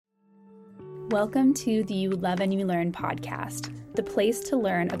Welcome to the You Love and You Learn podcast, the place to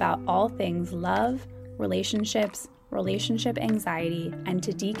learn about all things love, relationships, relationship anxiety, and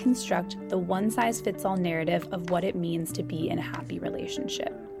to deconstruct the one-size-fits-all narrative of what it means to be in a happy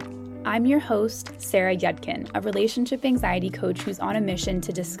relationship. I'm your host, Sarah Yudkin, a relationship anxiety coach who's on a mission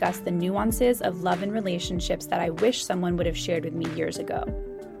to discuss the nuances of love and relationships that I wish someone would have shared with me years ago.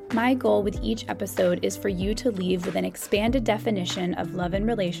 My goal with each episode is for you to leave with an expanded definition of love and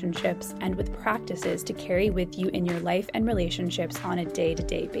relationships and with practices to carry with you in your life and relationships on a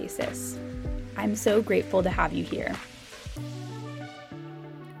day-to-day basis. I'm so grateful to have you here.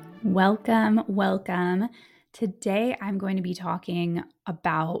 Welcome. Today I'm going to be talking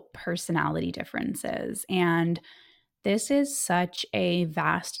about personality differences, and this is such a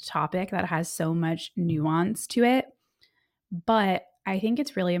vast topic that has so much nuance to it, but I think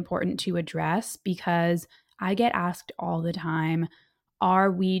it's really important to address because I get asked all the time,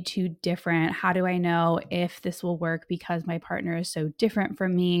 are we too different? How do I know if this will work because my partner is so different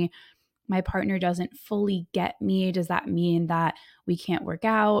from me? My partner doesn't fully get me. Does that mean that we can't work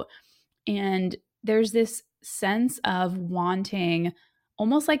out? And there's this sense of wanting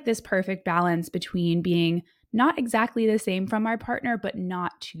almost like this perfect balance between being not exactly the same from our partner, but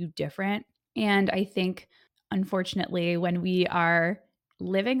not too different. And I think, unfortunately, when we are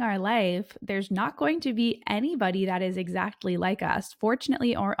living our life, there's not going to be anybody that is exactly like us,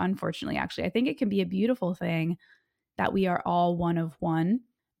 fortunately or unfortunately, actually. I think it can be a beautiful thing that we are all one of one,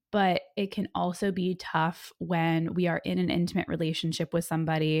 but it can also be tough when we are in an intimate relationship with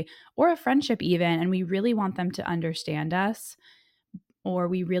somebody or a friendship even, and we really want them to understand us, or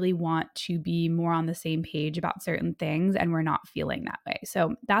we really want to be more on the same page about certain things and we're not feeling that way.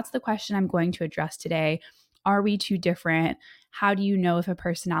 So that's the question I'm going to address today. Are we too different? How do you know if a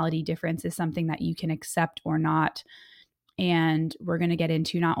personality difference is something that you can accept or not? And we're going to get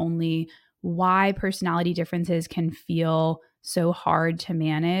into not only why personality differences can feel so hard to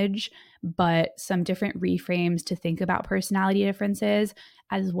manage, but some different reframes to think about personality differences,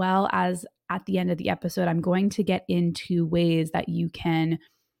 as well as at the end of the episode, I'm going to get into ways that you can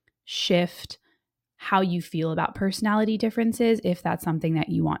shift how you feel about personality differences if that's something that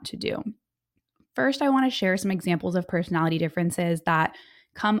you want to do. First, I want to share some examples of personality differences that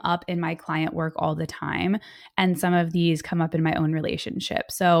come up in my client work all the time, and some of these come up in my own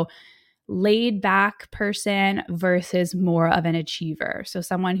relationship. So, laid back person versus more of an achiever. So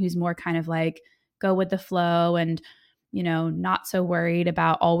someone who's more kind of like go with the flow and, not so worried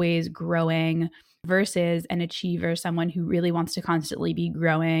about always growing, versus an achiever, someone who really wants to constantly be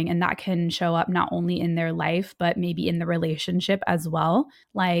growing. And that can show up not only in their life, but maybe in the relationship as well.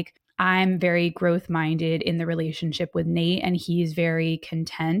 Like, I'm very growth minded in the relationship with Nate, and he's very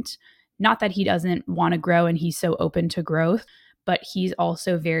content. Not that he doesn't want to grow and he's so open to growth, but he's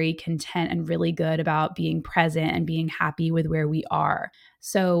also very content and really good about being present and being happy with where we are.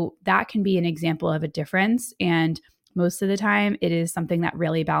 So that can be an example of a difference. And most of the time, it is something that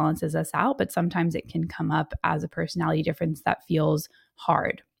really balances us out, but sometimes it can come up as a personality difference that feels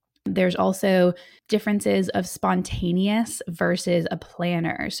hard. There's also differences of spontaneous versus a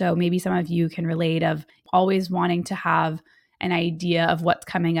planner. So maybe some of you can relate of always wanting to have an idea of what's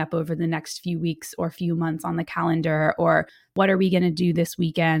coming up over the next few weeks or few months on the calendar, or what are we going to do this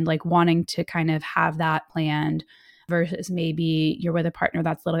weekend, like wanting to kind of have that planned, versus maybe you're with a partner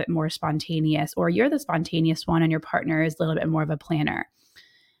that's a little bit more spontaneous, or you're the spontaneous one and your partner is a little bit more of a planner.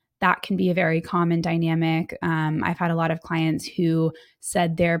 That can be a very common dynamic. I've had a lot of clients who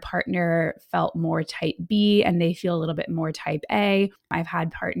said their partner felt more type B and they feel a little bit more type A. I've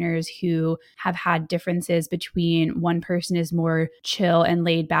had partners who have had differences between one person is more chill and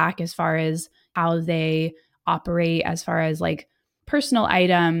laid back as far as how they operate, as far as like personal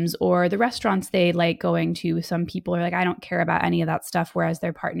items or the restaurants they like going to. Some people are like, I don't care about any of that stuff, whereas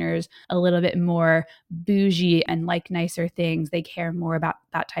their partner's a little bit more bougie and like nicer things. They care more about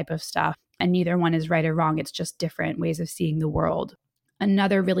that type of stuff. And neither one is right or wrong. It's just different ways of seeing the world.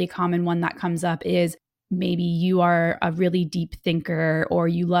 Another really common one that comes up is maybe you are a really deep thinker, or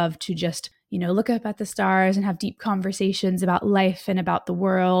you love to just look up at the stars and have deep conversations about life and about the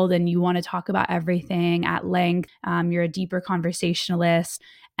world, and you want to talk about everything at length. You're a deeper conversationalist,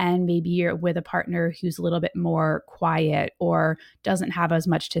 and maybe you're with a partner who's a little bit more quiet or doesn't have as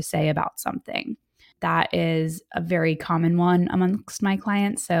much to say about something. That is a very common one amongst my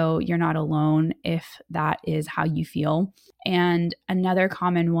clients, so you're not alone if that is how you feel. And another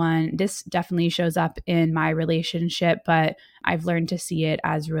common one, this definitely shows up in my relationship, but I've learned to see it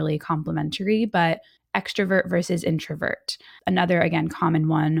as really complementary, but extrovert versus introvert. Another, again, common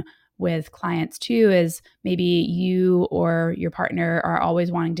one with clients too is maybe you or your partner are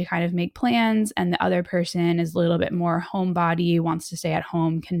always wanting to kind of make plans, and the other person is a little bit more homebody, wants to stay at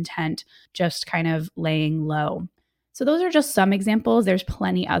home, content, just kind of laying low. So those are just some examples. There's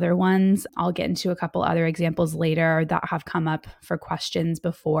plenty other ones. I'll get into a couple other examples later that have come up for questions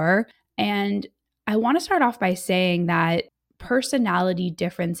before. And I want to start off by saying that personality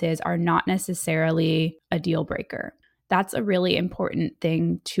differences are not necessarily a deal breaker. That's a really important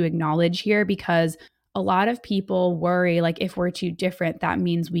thing to acknowledge here, because a lot of people worry like if we're too different, that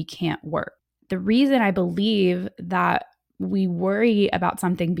means we can't work. The reason I believe that we worry about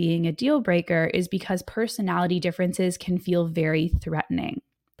something being a deal breaker is because personality differences can feel very threatening.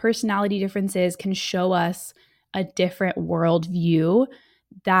 Personality differences can show us a different worldview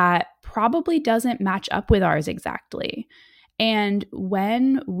that probably doesn't match up with ours exactly. And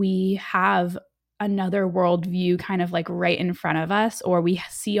when we have another worldview kind of like right in front of us, or we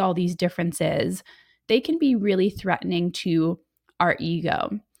see all these differences, they can be really threatening to our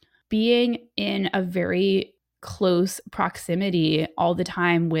ego. Being in a very close proximity all the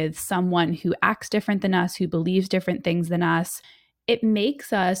time with someone who acts different than us, who believes different things than us, it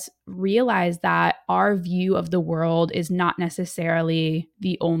makes us realize that our view of the world is not necessarily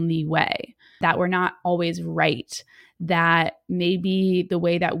the only way, that we're not always right, that maybe the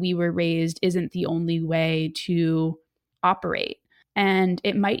way that we were raised isn't the only way to operate. And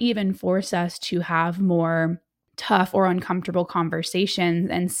it might even force us to have more tough or uncomfortable conversations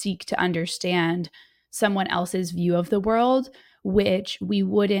and seek to understand someone else's view of the world, which we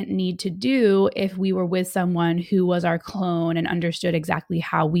wouldn't need to do if we were with someone who was our clone and understood exactly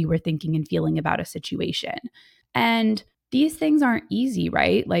how we were thinking and feeling about a situation. And these things aren't easy,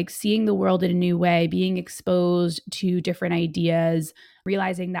 right? Like seeing the world in a new way, being exposed to different ideas,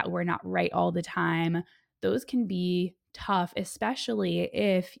 realizing that we're not right all the time, those can be tough, especially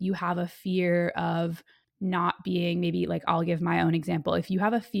if you have a fear of not being, maybe like I'll give my own example. If you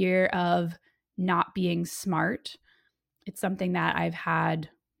have a fear of not being smart, it's something that I've had,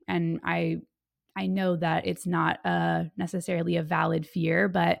 and I know that it's not necessarily a valid fear,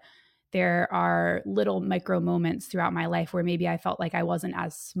 but there are little micro moments throughout my life where maybe I felt like I wasn't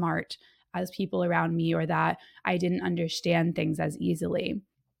as smart as people around me, or that I didn't understand things as easily.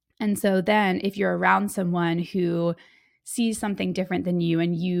 And so then if you're around someone who sees something different than you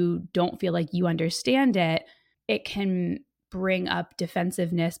and you don't feel like you understand it, it can bring up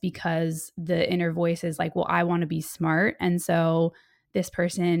defensiveness, because the inner voice is like, well, I want to be smart. And so this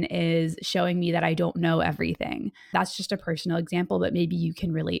person is showing me that I don't know everything. That's just a personal example, but maybe you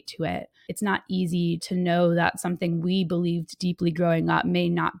can relate to it. It's not easy to know that something we believed deeply growing up may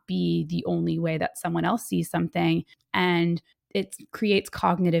not be the only way that someone else sees something. And it creates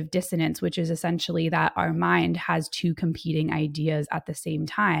cognitive dissonance, which is essentially that our mind has two competing ideas at the same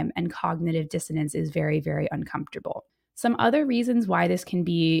time. And cognitive dissonance is very, very uncomfortable. Some other reasons why this can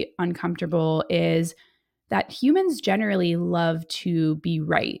be uncomfortable is that humans generally love to be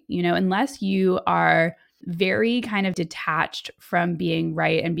right. You know, unless you are very kind of detached from being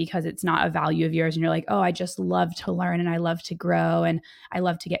right, and because it's not a value of yours and you're like, oh, I just love to learn and I love to grow and I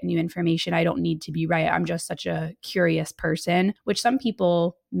love to get new information, I don't need to be right. I'm just such a curious person, which some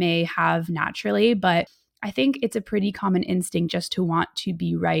people may have naturally, but I think it's a pretty common instinct just to want to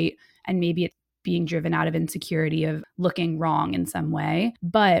be right. And maybe it's being driven out of insecurity of looking wrong in some way.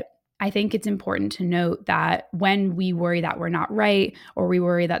 But I think it's important to note that when we worry that we're not right, or we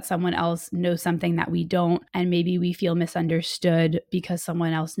worry that someone else knows something that we don't, and maybe we feel misunderstood because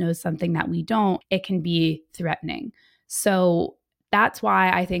someone else knows something that we don't, it can be threatening. So that's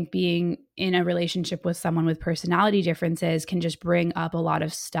why I think being in a relationship with someone with personality differences can just bring up a lot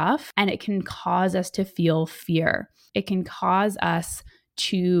of stuff, and it can cause us to feel fear. It can cause us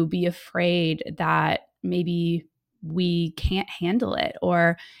to be afraid that maybe we can't handle it,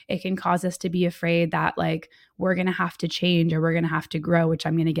 or it can cause us to be afraid that like we're going to have to change or we're going to have to grow, which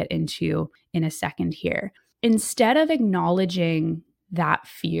I'm going to get into in a second here. Instead of acknowledging that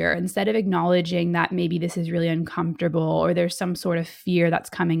fear, instead of acknowledging that maybe this is really uncomfortable or there's some sort of fear that's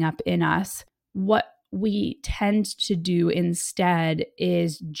coming up in us, what we tend to do instead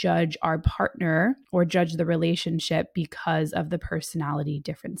is judge our partner or judge the relationship because of the personality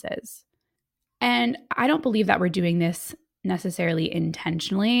differences. And I don't believe that we're doing this necessarily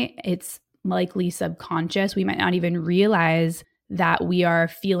intentionally. It's likely subconscious. We might not even realize that we are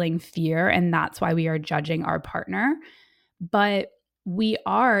feeling fear, and that's why we are judging our partner. But we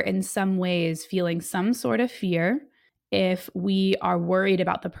are in some ways feeling some sort of fear if we are worried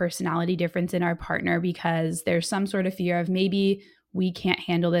about the personality difference in our partner, because there's some sort of fear of maybe we can't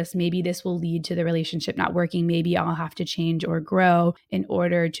handle this. Maybe this will lead to the relationship not working. Maybe I'll have to change or grow in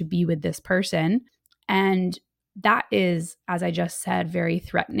order to be with this person. And that is, as I just said, very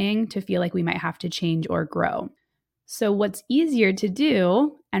threatening to feel like we might have to change or grow. So what's easier to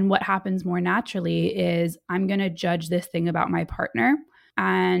do and what happens more naturally is I'm going to judge this thing about my partner,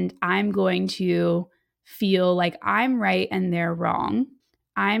 and I'm going to feel like I'm right and they're wrong.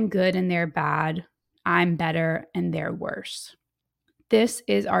 I'm good and they're bad. I'm better and they're worse. This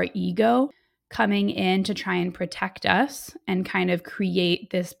is our ego coming in to try and protect us and kind of create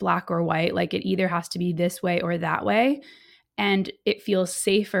this black or white, like it either has to be this way or that way. And it feels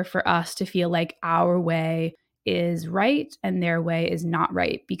safer for us to feel like our way is right and their way is not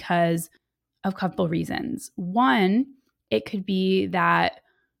right because of a couple reasons. One, it could be that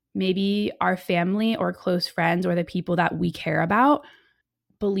maybe our family or close friends or the people that we care about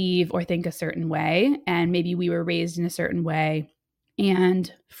believe or think a certain way, and maybe we were raised in a certain way.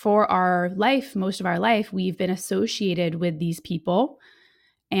 And for our life, most of our life, we've been associated with these people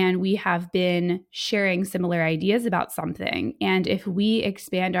and we have been sharing similar ideas about something. And if we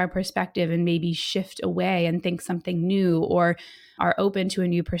expand our perspective and maybe shift away and think something new, or are open to a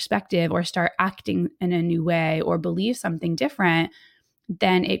new perspective, or start acting in a new way, or believe something different,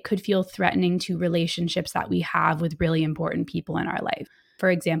 then it could feel threatening to relationships that we have with really important people in our life. For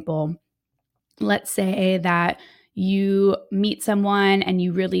example, let's say that you meet someone and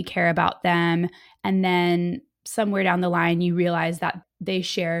you really care about them, and then somewhere down the line, you realize that they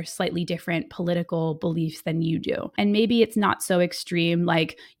share slightly different political beliefs than you do. And maybe it's not so extreme,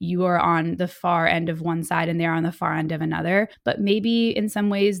 like you are on the far end of one side and they're on the far end of another, but maybe in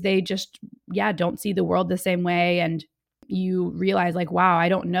some ways they just, don't see the world the same way. And you realize like, wow, I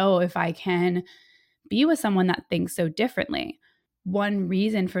don't know if I can be with someone that thinks so differently. One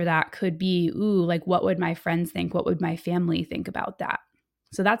reason for that could be, like what would my friends think? What would my family think about that?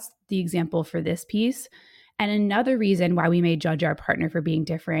 So that's the example for this piece. And another reason why we may judge our partner for being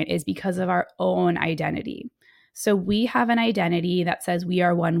different is because of our own identity. So we have an identity that says we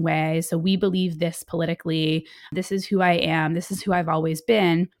are one way. So we believe this politically. This is who I am. This is who I've always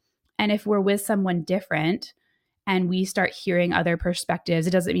been. And if we're with someone different and we start hearing other perspectives,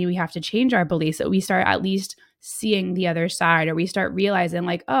 it doesn't mean we have to change our beliefs, but we start at least seeing the other side, or we start realizing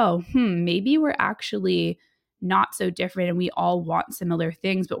like, maybe we're actually not so different and we all want similar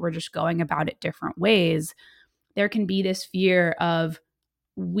things, but we're just going about it different ways. There can be this fear of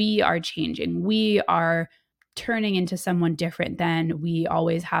we are changing. We are turning into someone different than we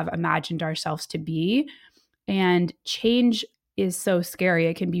always have imagined ourselves to be. And change is so scary.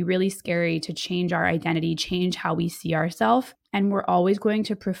 It can be really scary to change our identity, change how we see ourselves. And we're always going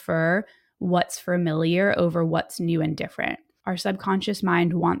to prefer what's familiar over what's new and different. Our subconscious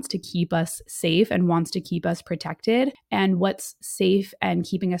mind wants to keep us safe and wants to keep us protected. And what's safe and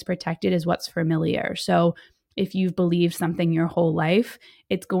keeping us protected is what's familiar. So if you've believed something your whole life,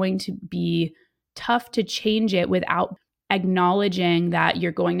 it's going to be tough to change it without acknowledging that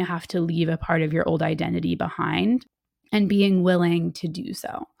you're going to have to leave a part of your old identity behind and being willing to do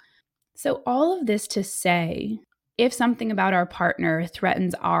so. So all of this to say, if something about our partner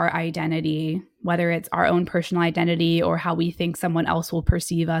threatens our identity, whether it's our own personal identity or how we think someone else will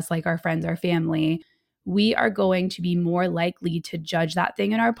perceive us, like our friends or family, we are going to be more likely to judge that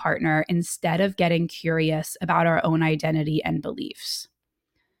thing in our partner instead of getting curious about our own identity and beliefs.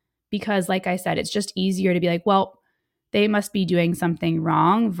 Because like I said, it's just easier to be like, well, they must be doing something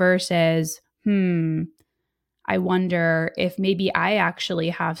wrong versus, I wonder if maybe I actually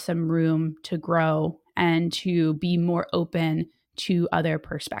have some room to grow and to be more open to other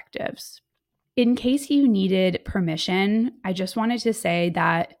perspectives. In case you needed permission, I just wanted to say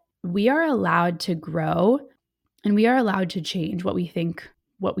that we are allowed to grow and we are allowed to change what we think,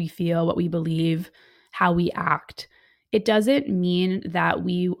 what we feel, what we believe, how we act. It doesn't mean that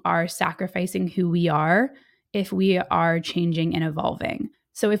we are sacrificing who we are if we are changing and evolving.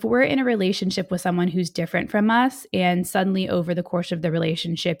 So if we're in a relationship with someone who's different from us and suddenly over the course of the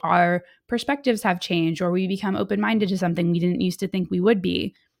relationship, our perspectives have changed or we become open-minded to something we didn't used to think we would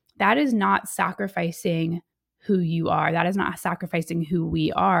be, that is not sacrificing who you are. That is not sacrificing who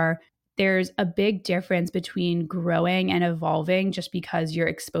we are. There's a big difference between growing and evolving just because you're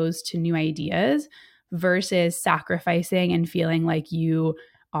exposed to new ideas versus sacrificing and feeling like you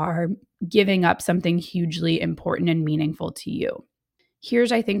are giving up something hugely important and meaningful to you.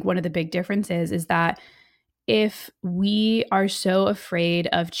 Here's, I think, one of the big differences is that if we are so afraid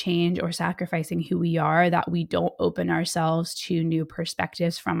of change or sacrificing who we are that we don't open ourselves to new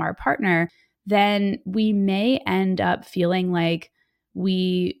perspectives from our partner, then we may end up feeling like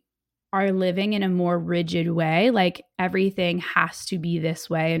we are living in a more rigid way, like everything has to be this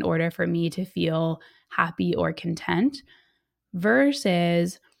way in order for me to feel happy or content,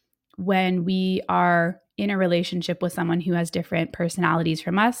 versus when we are in a relationship with someone who has different personalities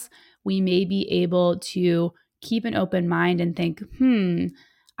from us, we may be able to keep an open mind and think,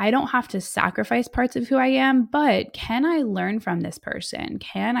 I don't have to sacrifice parts of who I am, but can I learn from this person?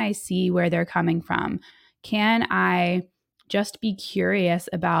 Can I see where they're coming from? Can I just be curious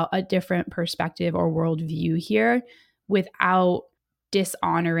about a different perspective or worldview here without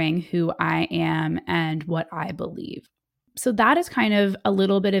dishonoring who I am and what I believe? So that is kind of a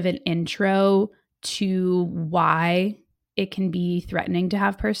little bit of an intro to why it can be threatening to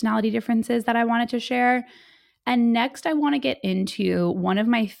have personality differences that I wanted to share. And next, I want to get into one of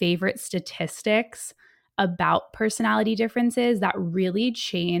my favorite statistics about personality differences that really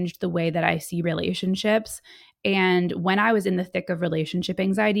changed the way that I see relationships. And when I was in the thick of relationship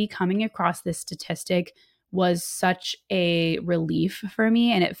anxiety, coming across this statistic was such a relief for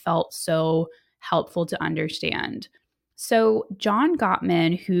me, and it felt so helpful to understand. So, John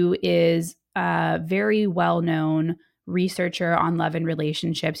Gottman, who is a very well known researcher on love and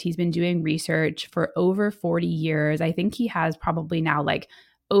relationships, he's been doing research for over 40 years. I think he has probably now like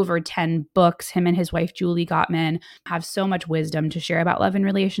over 10 books. Him and his wife, Julie Gottman, have so much wisdom to share about love and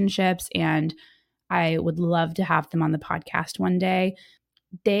relationships. And I would love to have them on the podcast one day.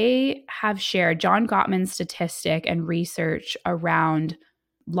 They have shared John Gottman's statistic and research around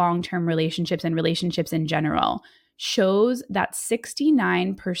long-term relationships and relationships in general shows that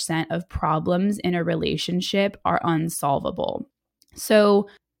 69% of problems in a relationship are unsolvable. So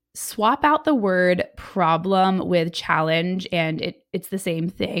swap out the word problem with challenge, and it's the same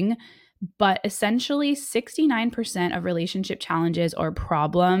thing. But essentially, 69% of relationship challenges or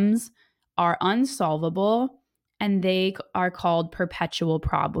problems are unsolvable, and they are called perpetual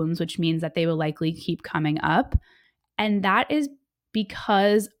problems, which means that they will likely keep coming up. And that is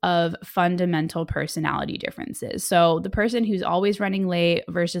because of fundamental personality differences. So the person who's always running late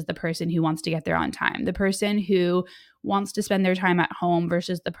versus the person who wants to get there on time, the person who wants to spend their time at home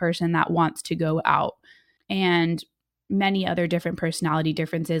versus the person that wants to go out, and many other different personality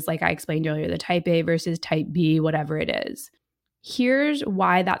differences, like I explained earlier, the type A versus type B, whatever it is. Here's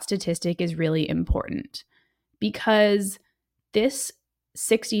why that statistic is really important, because this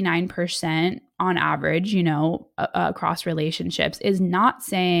 69% on average, across relationships is not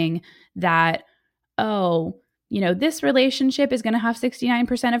saying that, this relationship is going to have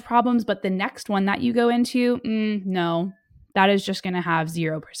 69% of problems, but the next one that you go into, no, that is just going to have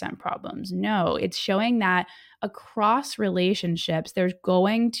 0% problems. No, it's showing that across relationships, there's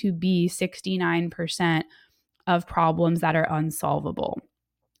going to be 69% of problems that are unsolvable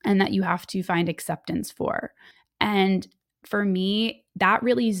and that you have to find acceptance for. And for me, that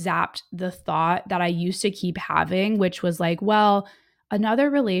really zapped the thought that I used to keep having, which was like, well, another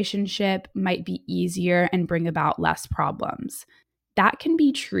relationship might be easier and bring about less problems. That can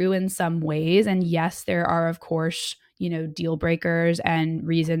be true in some ways. And yes, there are, of course, deal breakers and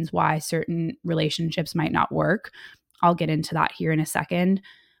reasons why certain relationships might not work. I'll get into that here in a second.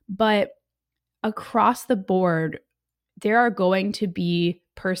 But across the board, there are going to be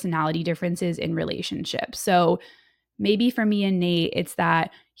personality differences in relationships. So maybe for me and Nate, it's that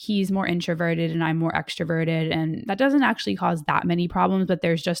he's more introverted and I'm more extroverted. And that doesn't actually cause that many problems, but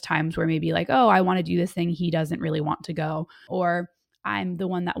there's just times where maybe like, oh, I want to do this thing. He doesn't really want to go. Or I'm the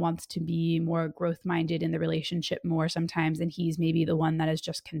one that wants to be more growth minded in the relationship more sometimes. And he's maybe the one that is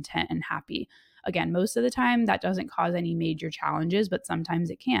just content and happy. Again, most of the time that doesn't cause any major challenges, but sometimes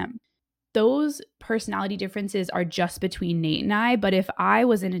it can. Those personality differences are just between Nate and I. But if I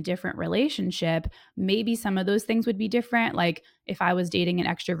was in a different relationship, maybe some of those things would be different. Like if I was dating an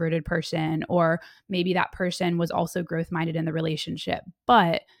extroverted person, or maybe that person was also growth minded in the relationship.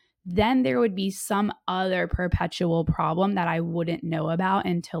 But then there would be some other perpetual problem that I wouldn't know about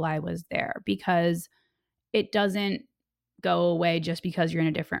until I was there, because it doesn't go away just because you're in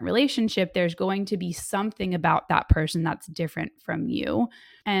a different relationship. There's going to be something about that person that's different from you,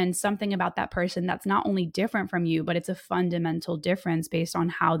 and something about that person that's not only different from you, but it's a fundamental difference based on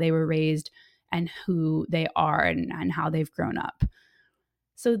how they were raised and who they are and how they've grown up.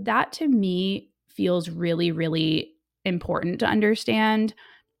 So that to me feels really, really important to understand.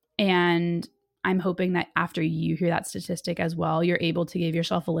 And I'm hoping that after you hear that statistic as well, you're able to give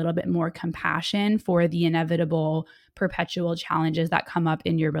yourself a little bit more compassion for the inevitable perpetual challenges that come up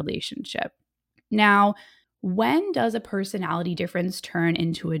in your relationship. Now, when does a personality difference turn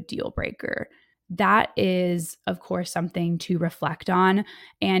into a deal breaker? that is, of course, something to reflect on.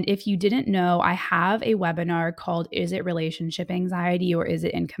 And if you didn't know, I have a webinar called Is It Relationship Anxiety or Is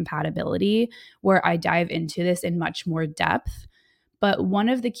It Incompatibility, where I dive into this in much more depth. But one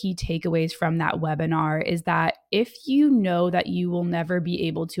of the key takeaways from that webinar is that if you know that you will never be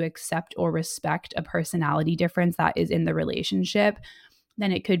able to accept or respect a personality difference that is in the relationship,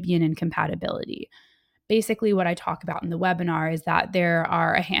 then it could be an incompatibility. Basically, what I talk about in the webinar is that there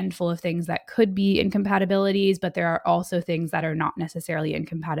are a handful of things that could be incompatibilities, but there are also things that are not necessarily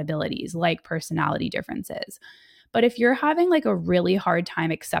incompatibilities, like personality differences. But if you're having like a really hard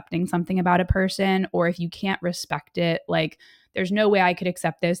time accepting something about a person, or if you can't respect it, like there's no way I could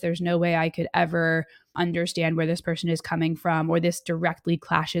accept this, there's no way I could ever understand where this person is coming from, or this directly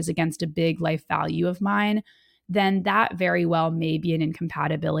clashes against a big life value of mine, then that very well may be an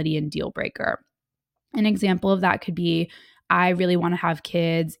incompatibility and deal breaker. An example of that could be I really want to have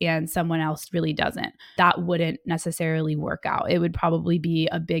kids and someone else really doesn't. That wouldn't necessarily work out. It would probably be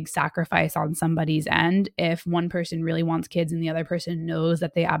a big sacrifice on somebody's end if one person really wants kids and the other person knows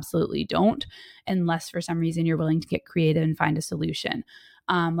that they absolutely don't, unless for some reason you're willing to get creative and find a solution.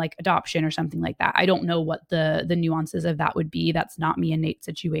 Like adoption or something like that. I don't know what the nuances of that would be. That's not me and Nate's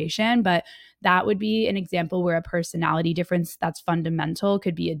situation, but that would be an example where a personality difference that's fundamental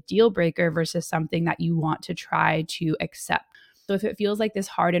could be a deal breaker versus something that you want to try to accept. So if it feels like this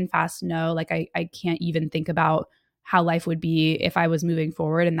hard and fast no, like I can't even think about how life would be if I was moving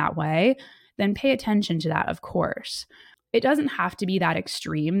forward in that way, then pay attention to that, of course. It doesn't have to be that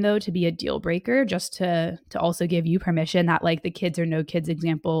extreme though to be a deal breaker, just to also give you permission that like the kids or no kids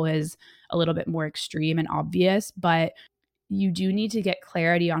example is a little bit more extreme and obvious, but you do need to get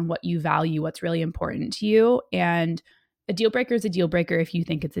clarity on what you value, what's really important to you. And a deal breaker is a deal breaker if you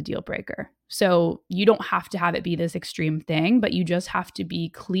think it's a deal breaker. So you don't have to have it be this extreme thing, but you just have to be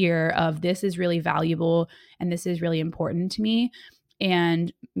clear of this is really valuable and this is really important to me.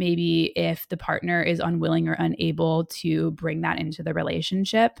 And maybe if the partner is unwilling or unable to bring that into the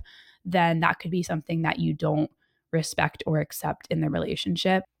relationship, then that could be something that you don't respect or accept in the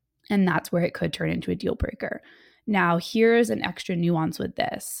relationship. And that's where it could turn into a deal breaker. Now, here's an extra nuance with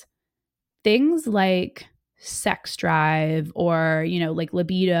this. Things like sex drive or, like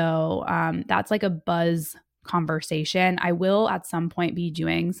libido, that's like a buzz conversation. I will at some point be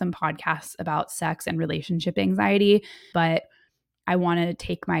doing some podcasts about sex and relationship anxiety, but I want to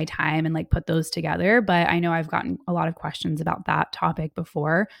take my time and like put those together. But I know I've gotten a lot of questions about that topic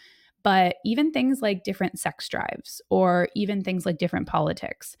before. But even things like different sex drives or even things like different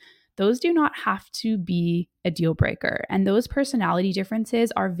politics, those do not have to be a deal breaker. And those personality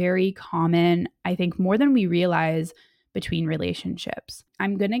differences are very common, I think, more than we realize between relationships.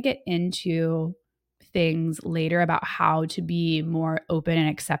 I'm going to get into things later about how to be more open and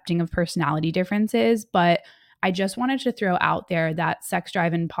accepting of personality differences, but I just wanted to throw out there that sex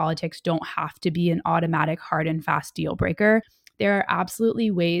drive and politics don't have to be an automatic hard and fast deal breaker. There are absolutely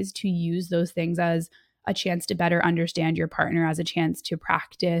ways to use those things as a chance to better understand your partner, as a chance to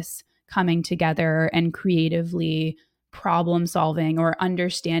practice coming together and creatively problem solving or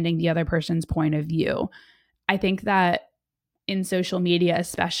understanding the other person's point of view. I think that in social media,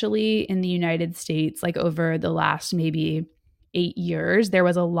 especially in the United States, like over the last maybe 8 years, there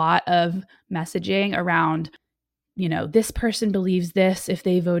was a lot of messaging around this person believes this if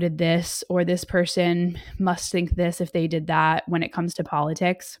they voted this, or this person must think this if they did that when it comes to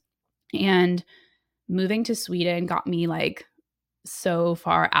politics. And moving to Sweden got me like so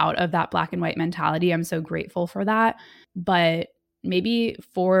far out of that black and white mentality. I'm so grateful for that. But maybe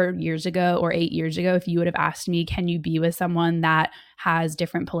 4 years ago or 8 years ago, if you would have asked me, can you be with someone that has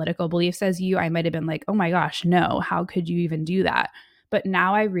different political beliefs as you? I might have been like, oh my gosh, no, how could you even do that? But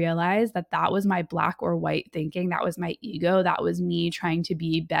now I realize that that was my black or white thinking. That was my ego. That was me trying to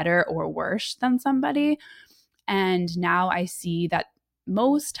be better or worse than somebody. And now I see that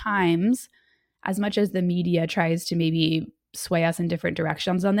most times, as much as the media tries to maybe sway us in different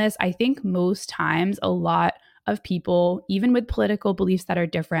directions on this, I think most times a lot of people, even with political beliefs that are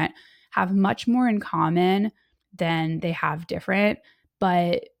different, have much more in common than they have different.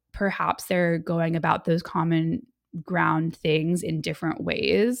 But perhaps they're going about those common ground things in different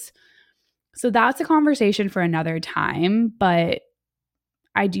ways. So that's a conversation for another time. But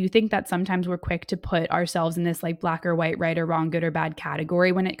I do think that sometimes we're quick to put ourselves in this like black or white, right or wrong, good or bad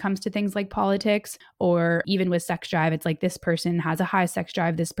category when it comes to things like politics, or even with sex drive. It's like this person has a high sex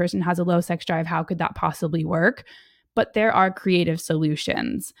drive, this person has a low sex drive. How could that possibly work? But there are creative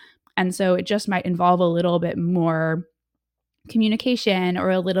solutions. And so it just might involve a little bit more communication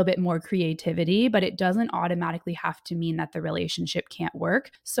or a little bit more creativity, but it doesn't automatically have to mean that the relationship can't work.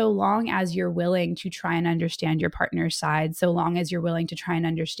 So long as you're willing to try and understand your partner's side, so long as you're willing to try and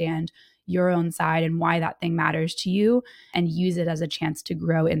understand your own side and why that thing matters to you and use it as a chance to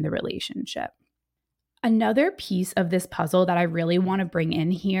grow in the relationship. Another piece of this puzzle that I really want to bring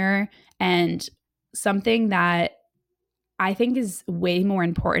in here, and something that I think is way more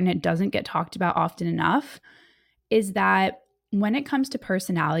important, it doesn't get talked about often enough, is that when it comes to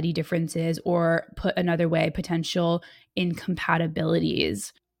personality differences, or put another way, potential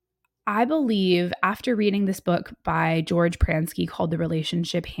incompatibilities, I believe after reading this book by George Pransky called The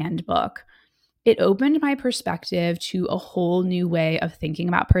Relationship Handbook, it opened my perspective to a whole new way of thinking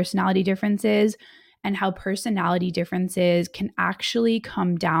about personality differences and how personality differences can actually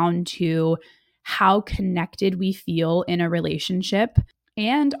come down to how connected we feel in a relationship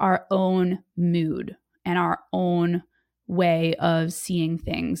and our own mood and our own way of seeing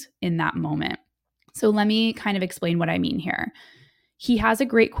things in that moment. So let me kind of explain what I mean here. He has a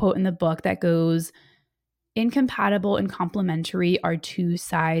great quote in the book that goes, "Incompatible and complementary are two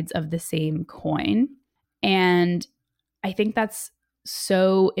sides of the same coin." And I think that's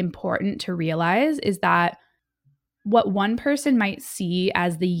so important to realize, is that what one person might see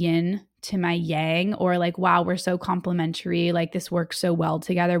as the yin to my yang, or like, wow, we're so complementary, like this works so well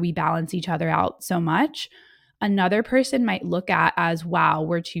together, we balance each other out so much, another person might look at as, wow,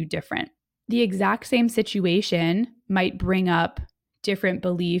 we're too different. The exact same situation might bring up different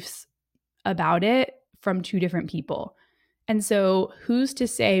beliefs about it from two different people. And so who's to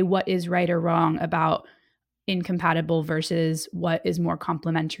say what is right or wrong about incompatible versus what is more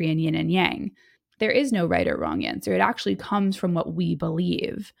complementary in yin and yang? There is no right or wrong answer. It actually comes from what we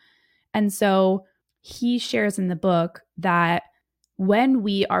believe. And so he shares in the book that when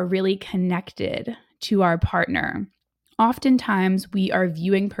we are really connected to our partner, oftentimes we are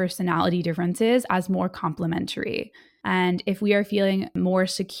viewing personality differences as more complementary. And if we are feeling more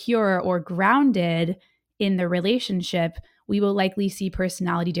secure or grounded in the relationship, we will likely see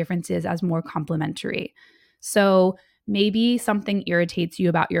personality differences as more complementary. So maybe something irritates you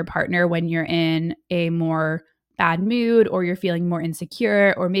about your partner when you're in a more bad mood, or you're feeling more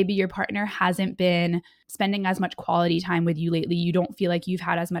insecure, or maybe your partner hasn't been spending as much quality time with you lately. You don't feel like you've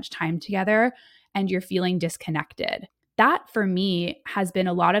had as much time together and you're feeling disconnected. That for me has been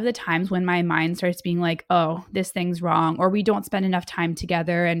a lot of the times when my mind starts being like, oh, this thing's wrong, or we don't spend enough time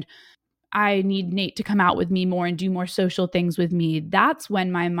together and I need Nate to come out with me more and do more social things with me. That's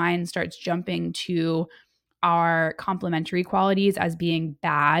when my mind starts jumping to our complementary qualities as being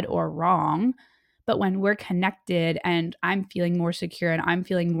bad or wrong. But when we're connected and I'm feeling more secure and I'm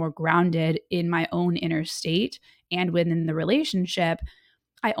feeling more grounded in my own inner state and within the relationship,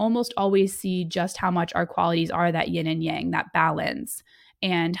 I almost always see just how much our qualities are that yin and yang, that balance,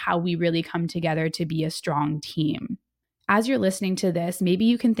 and how we really come together to be a strong team. As you're listening to this, maybe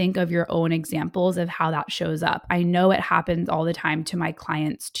you can think of your own examples of how that shows up. I know it happens all the time to my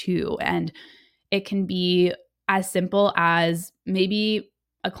clients too. And it can be as simple as maybe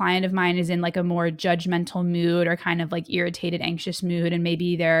a client of mine is in like a more judgmental mood or kind of like irritated, anxious mood, and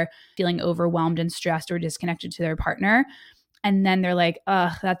maybe they're feeling overwhelmed and stressed or disconnected to their partner. And then they're like,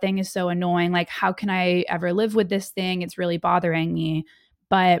 ugh, that thing is so annoying. Like, how can I ever live with this thing? It's really bothering me.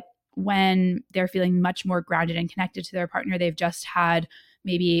 But when they're feeling much more grounded and connected to their partner, they've just had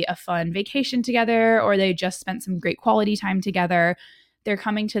maybe a fun vacation together, or they just spent some great quality time together. They're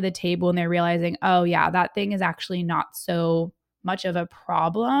coming to the table and they're realizing, oh yeah, that thing is actually not so much of a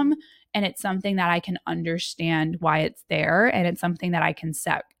problem. And it's something that I can understand why it's there. And it's something that I can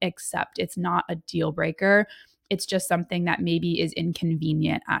accept. It's not a deal breaker. It's just something that maybe is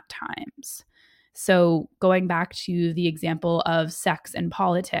inconvenient at times. So going back to the example of sex and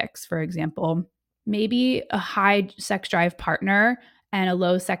politics, for example, maybe a high sex drive partner and a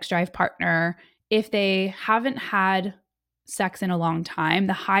low sex drive partner, if they haven't had sex in a long time,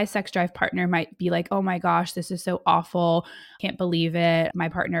 the high sex drive partner might be like, oh my gosh, this is so awful. Can't believe it. My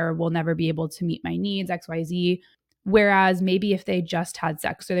partner will never be able to meet my needs, XYZ. Whereas maybe if they just had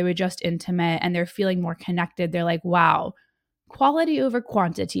sex or they were just intimate and they're feeling more connected, they're like, wow, quality over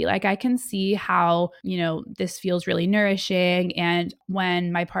quantity. Like I can see how, this feels really nourishing. And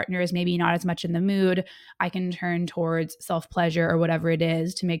when my partner is maybe not as much in the mood, I can turn towards self-pleasure or whatever it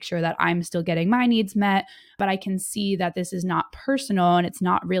is to make sure that I'm still getting my needs met. But I can see that this is not personal and it's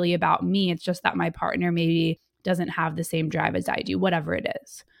not really about me. It's just that my partner maybe doesn't have the same drive as I do, whatever it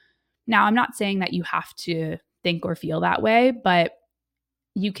is. Now, I'm not saying that you have to think or feel that way, but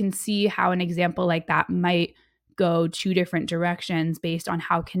you can see how an example like that might go two different directions based on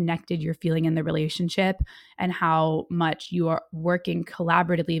how connected you're feeling in the relationship and how much you are working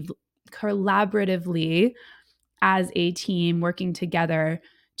collaboratively as a team, working together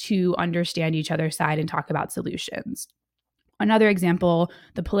to understand each other's side and talk about solutions. Another example,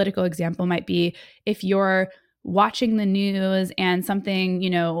 the political example, might be if you're watching the news and something,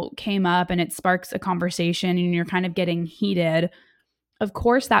 came up and it sparks a conversation and you're kind of getting heated. Of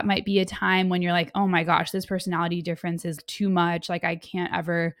course, that might be a time when you're like, oh my gosh, this personality difference is too much. Like, I can't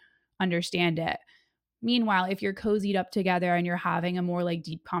ever understand it. Meanwhile, if you're cozied up together and you're having a more like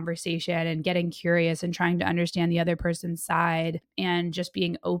deep conversation and getting curious and trying to understand the other person's side and just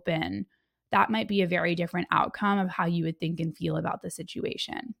being open, that might be a very different outcome of how you would think and feel about the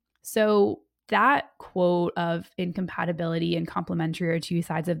situation. So that quote of incompatibility and complementary are two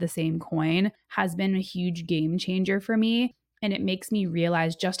sides of the same coin has been a huge game changer for me. And it makes me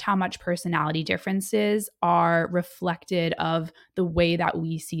realize just how much personality differences are reflected of the way that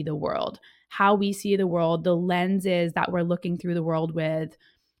we see the world. How we see the world, the lenses that we're looking through the world with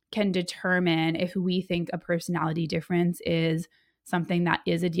can determine if we think a personality difference is something that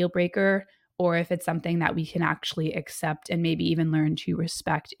is a deal breaker or if it's something that we can actually accept and maybe even learn to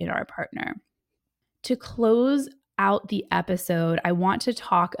respect in our partner. To close out the episode, I want to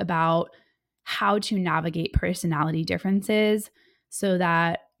talk about how to navigate personality differences so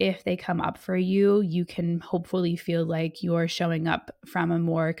that if they come up for you, you can hopefully feel like you're showing up from a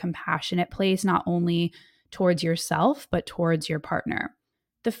more compassionate place, not only towards yourself, but towards your partner.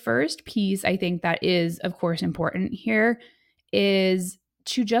 The first piece I think that is, of course, important here is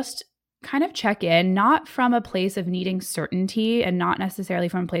to just kind of check in, not from a place of needing certainty and not necessarily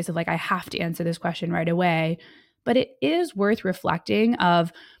from a place of like, I have to answer this question right away, but it is worth reflecting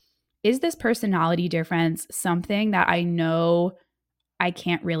of, is this personality difference something that I know I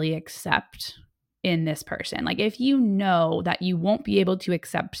can't really accept in this person? Like, if you know that you won't be able to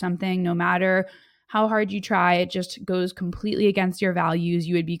accept something, no matter how hard you try, it just goes completely against your values,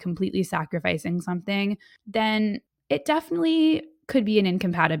 you would be completely sacrificing something, then it definitely could be an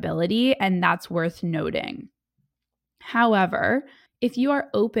incompatibility, and that's worth noting. However, if you are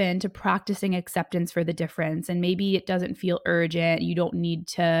open to practicing acceptance for the difference and maybe it doesn't feel urgent, you don't need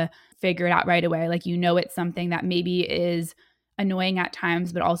to figure it out right away. Like, it's something that maybe is annoying at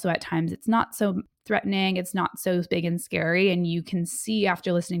times, but also at times it's not so threatening, it's not so big and scary. And you can see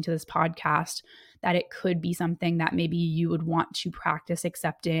after listening to this podcast that it could be something that maybe you would want to practice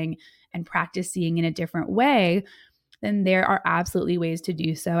accepting and practice seeing in a different way, then there are absolutely ways to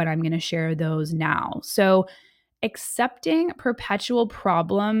do so. And I'm going to share those now. So, accepting perpetual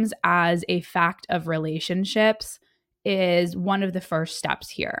problems as a fact of relationships is one of the first steps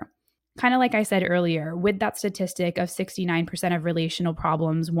here. Kind of like I said earlier, with that statistic of 69% of relational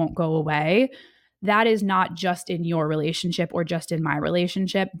problems won't go away, that is not just in your relationship or just in my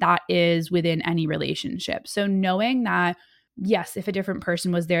relationship. That is within any relationship. So knowing that, yes, if a different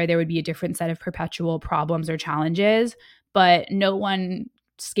person was there, there would be a different set of perpetual problems or challenges, but no one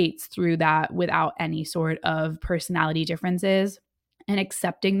skates through that without any sort of personality differences. And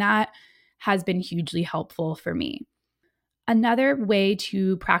accepting that has been hugely helpful for me. Another way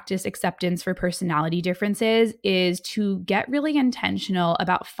to practice acceptance for personality differences is to get really intentional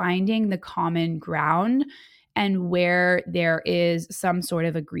about finding the common ground and where there is some sort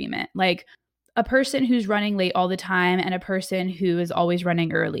of agreement. Like, a person who's running late all the time and a person who is always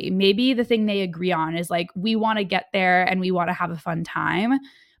running early. Maybe the thing they agree on is like, we want to get there and we want to have a fun time.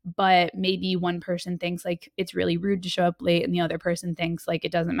 But maybe one person thinks like it's really rude to show up late and the other person thinks like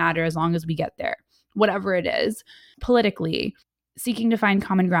it doesn't matter as long as we get there. Whatever it is, politically, seeking to find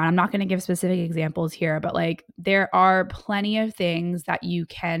common ground. I'm not going to give specific examples here, but like there are plenty of things that you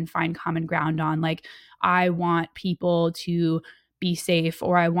can find common ground on. Like, I want people to be safe,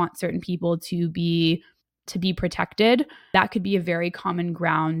 or I want certain people to be protected. That could be a very common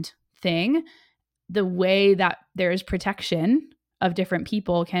ground thing. The way that there's protection of different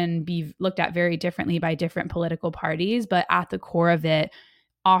people can be looked at very differently by different political parties, but at the core of it,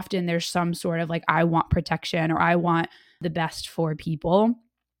 often there's some sort of like, I want protection or I want the best for people.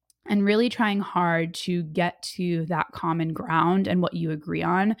 And really trying hard to get to that common ground and what you agree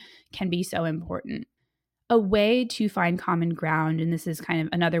on can be so important. A way to find common ground, and this is kind of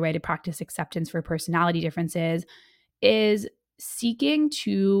another way to practice acceptance for personality differences, is seeking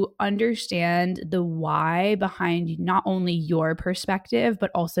to understand the why behind not only your perspective,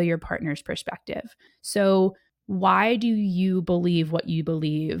 but also your partner's perspective. So, why do you believe what you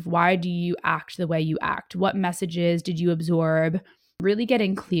believe? Why do you act the way you act? What messages did you absorb? Really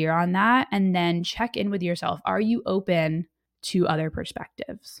getting clear on that, and then check in with yourself. Are you open to other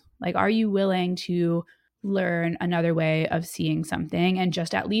perspectives? Like, are you willing to learn another way of seeing something and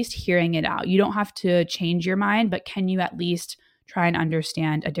just at least hearing it out. You don't have to change your mind, but can you at least try and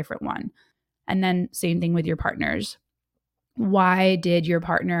understand a different one? And then same thing with your partners. Why did your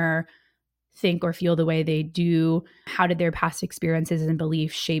partner think or feel the way they do? How did their past experiences and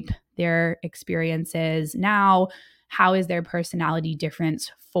beliefs shape their experiences now? How is their personality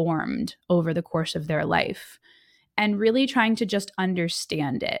difference formed over the course of their life? And really trying to just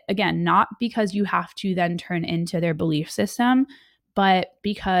understand it. Again, not because you have to then turn into their belief system, but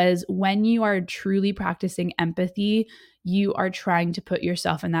because when you are truly practicing empathy, you are trying to put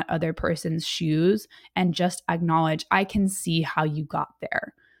yourself in that other person's shoes and just acknowledge, I can see how you got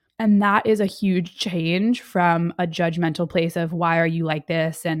there. And that is a huge change from a judgmental place of why are you like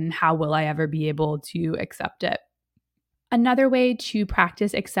this and how will I ever be able to accept it. Another way to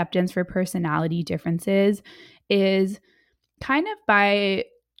practice acceptance for personality differences is kind of by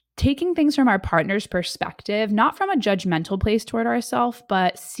taking things from our partner's perspective, not from a judgmental place toward ourselves,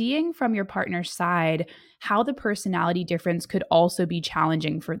 but seeing from your partner's side how the personality difference could also be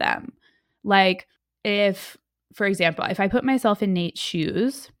challenging for them. Like if, for example, if I put myself in Nate's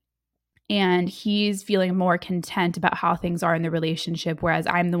shoes and he's feeling more content about how things are in the relationship, whereas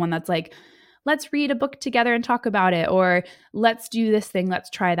I'm the one that's like, let's read a book together and talk about it, or let's do this thing, let's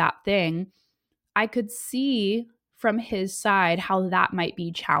try that thing. I could see from his side how that might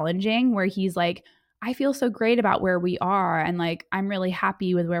be challenging, where he's like, I feel so great about where we are. And like, I'm really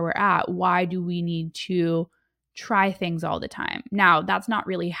happy with where we're at. Why do we need to try things all the time? Now, that's not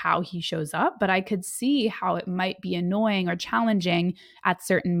really how he shows up, but I could see how it might be annoying or challenging at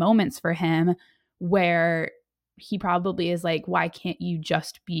certain moments for him where he probably is like, why can't you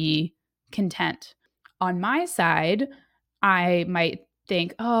just be content? On my side, I might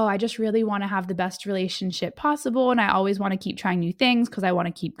think, oh, I just really want to have the best relationship possible. And I always want to keep trying new things because I want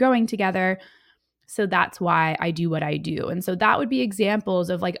to keep growing together. So that's why I do what I do. And so that would be examples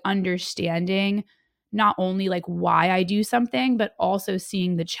of like understanding not only like why I do something, but also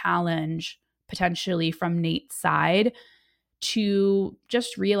seeing the challenge potentially from Nate's side to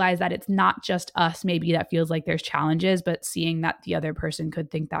just realize that it's not just us maybe that feels like there's challenges, but seeing that the other person could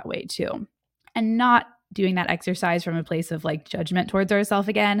think that way too. And not doing that exercise from a place of like judgment towards ourselves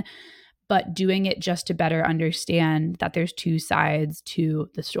again, but doing it just to better understand that there's two sides to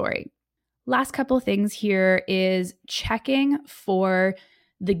the story. Last couple things here is checking for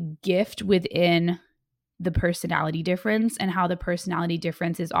the gift within the personality difference and how the personality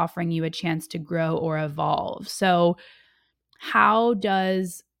difference is offering you a chance to grow or evolve. So, how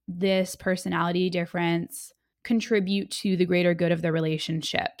does this personality difference contribute to the greater good of the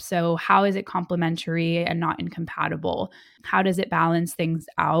relationship? So, how is it complementary and not incompatible? How does it balance things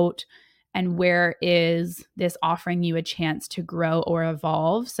out? And where is this offering you a chance to grow or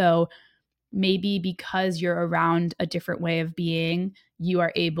evolve? So, maybe because you're around a different way of being, you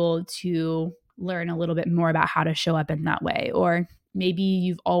are able to learn a little bit more about how to show up in that way. Or maybe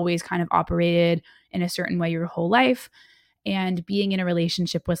you've always kind of operated in a certain way your whole life, and being in a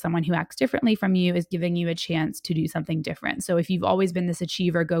relationship with someone who acts differently from you is giving you a chance to do something different. So if you've always been this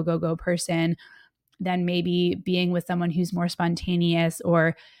achiever, go, go, go person, then maybe being with someone who's more spontaneous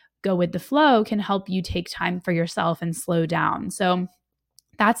or go with the flow can help you take time for yourself and slow down. So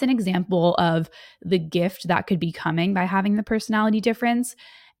that's an example of the gift that could be coming by having the personality difference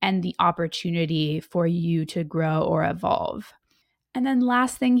and the opportunity for you to grow or evolve. And then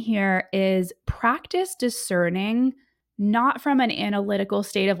last thing here is practice discerning, not from an analytical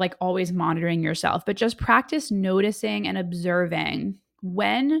state of like always monitoring yourself, but just practice noticing and observing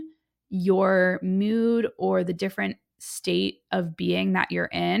when your mood or the different state of being that you're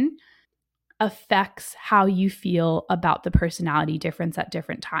in affects how you feel about the personality difference at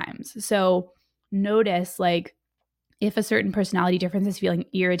different times. So notice like if a certain personality difference is feeling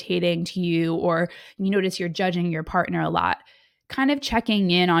irritating to you, or you notice you're judging your partner a lot, kind of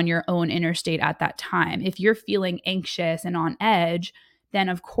checking in on your own inner state at that time. If you're feeling anxious and on edge, then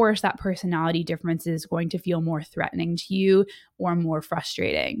of course that personality difference is going to feel more threatening to you or more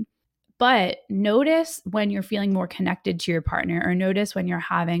frustrating. But notice when you're feeling more connected to your partner, or notice when you're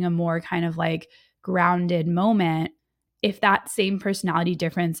having a more kind of like grounded moment, if that same personality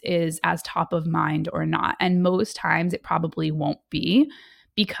difference is as top of mind or not. And most times it probably won't be,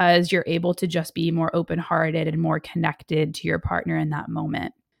 because you're able to just be more open-hearted and more connected to your partner in that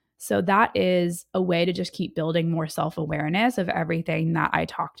moment. So that is a way to just keep building more self-awareness of everything that I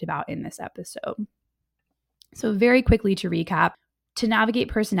talked about in this episode. So very quickly to recap, To navigate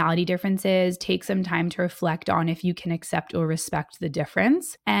personality differences, take some time to reflect on if you can accept or respect the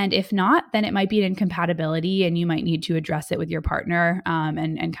difference. And if not, then it might be an incompatibility and you might need to address it with your partner,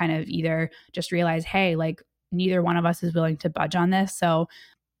 and kind of either just realize, hey, like neither one of us is willing to budge on this. So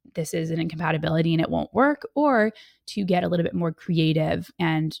this is an incompatibility and it won't work, or to get a little bit more creative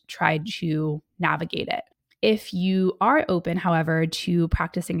and try to navigate it. If you are open, however, to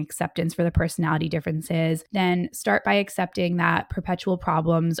practicing acceptance for the personality differences, then start by accepting that perpetual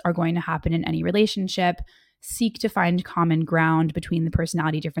problems are going to happen in any relationship. Seek to find common ground between the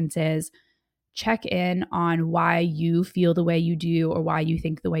personality differences. Check in on why you feel the way you do, or why you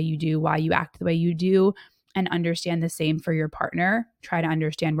think the way you do, why you act the way you do, and understand the same for your partner. Try to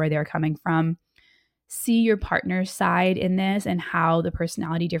understand where they're coming from. See your partner's side in this and how the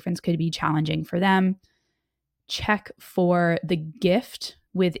personality difference could be challenging for them. Check for the gift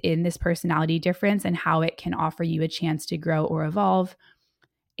within this personality difference and how it can offer you a chance to grow or evolve.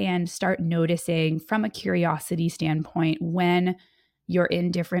 And start noticing from a curiosity standpoint, when you're in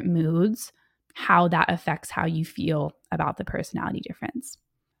different moods, how that affects how you feel about the personality difference.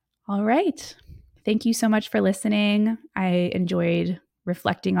 All right. Thank you so much for listening. I enjoyed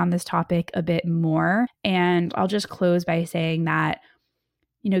reflecting on this topic a bit more. And I'll just close by saying that,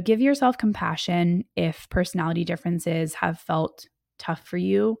 give yourself compassion if personality differences have felt tough for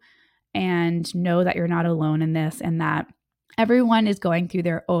you, and know that you're not alone in this, and that everyone is going through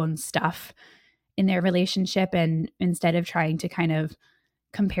their own stuff in their relationship. And instead of trying to kind of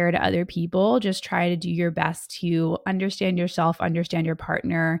compare to other people, just try to do your best to understand yourself, understand your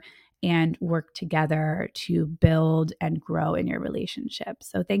partner, and work together to build and grow in your relationship.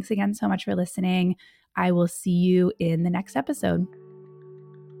 So thanks again so much for listening. I will see you in the next episode.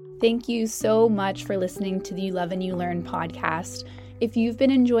 Thank you so much for listening to the Love and You Learn podcast. If you've been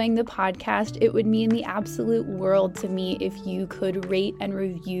enjoying the podcast, it would mean the absolute world to me if you could rate and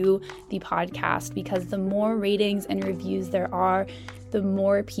review the podcast, because the more ratings and reviews there are, the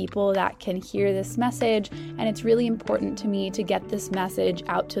more people that can hear this message. And it's really important to me to get this message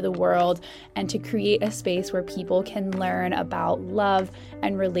out to the world and to create a space where people can learn about love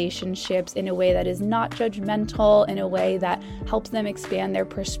and relationships in a way that is not judgmental, in a way that helps them expand their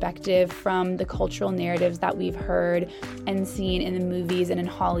perspective from the cultural narratives that we've heard and seen in the movies and in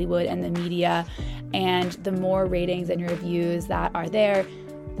Hollywood and the media. And the more ratings and reviews that are there,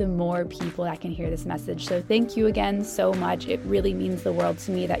 the more people that can hear this message. So thank you again so much. It really means the world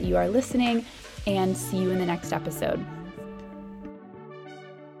to me that you are listening, and see you in the next episode.